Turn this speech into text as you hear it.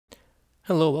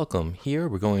Hello, welcome. Here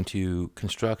we're going to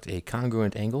construct a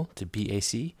congruent angle to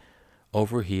BAC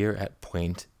over here at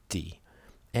point D.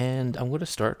 And I'm going to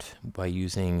start by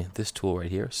using this tool right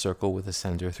here, circle with a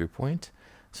center through point.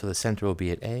 So the center will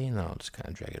be at A, and then I'll just kind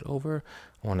of drag it over.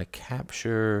 I want to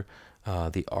capture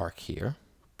the arc here.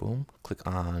 Boom, click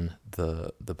on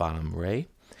the bottom ray.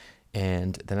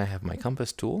 And then I have my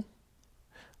compass tool.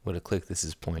 I'm going to click, this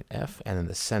is point F, and then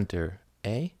the center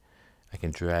A. I can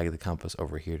drag the compass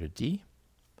over here to D.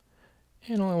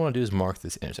 And all I want to do is mark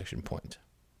this intersection point.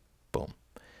 Boom.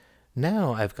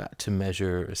 Now I've got to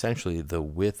measure essentially the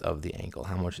width of the angle,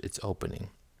 how much it's opening.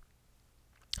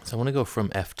 So I want to go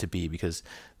from F to B because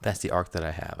that's the arc that I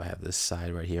have. I have this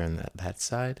side right here and that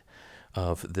side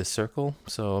of this circle.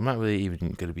 So I'm not really even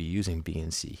going to be using B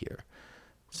and C here.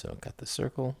 So I've got the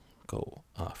circle, go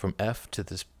from F to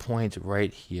this point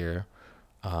right here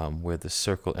where the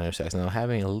circle intersects. Now I'm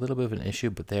having a little bit of an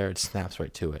issue, but there it snaps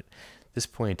right to it. This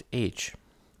point H,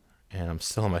 and I'm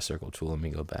still on my circle tool, let me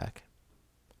go back.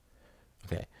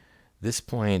 Okay, this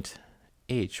point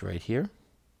H right here,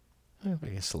 if I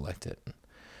can select it,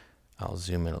 I'll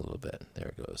zoom in a little bit, there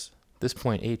it goes. This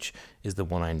point H is the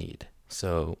one I need.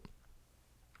 So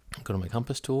I go to my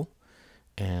compass tool,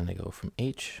 and I go from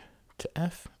H to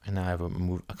F, and now I have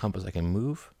a compass I can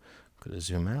move. I'm gonna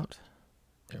zoom out,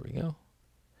 there we go.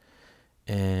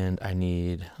 And I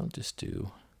need, I'll just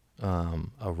do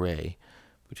a ray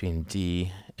between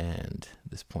D and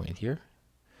this point here,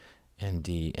 and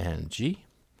D and G,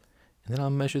 and then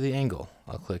I'll measure the angle.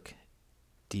 I'll click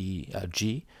G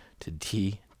to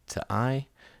D to I,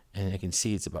 and I can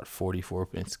see it's about 44,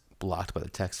 it's blocked by the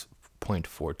text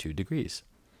 0.42 degrees.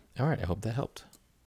 All right, I hope that helped.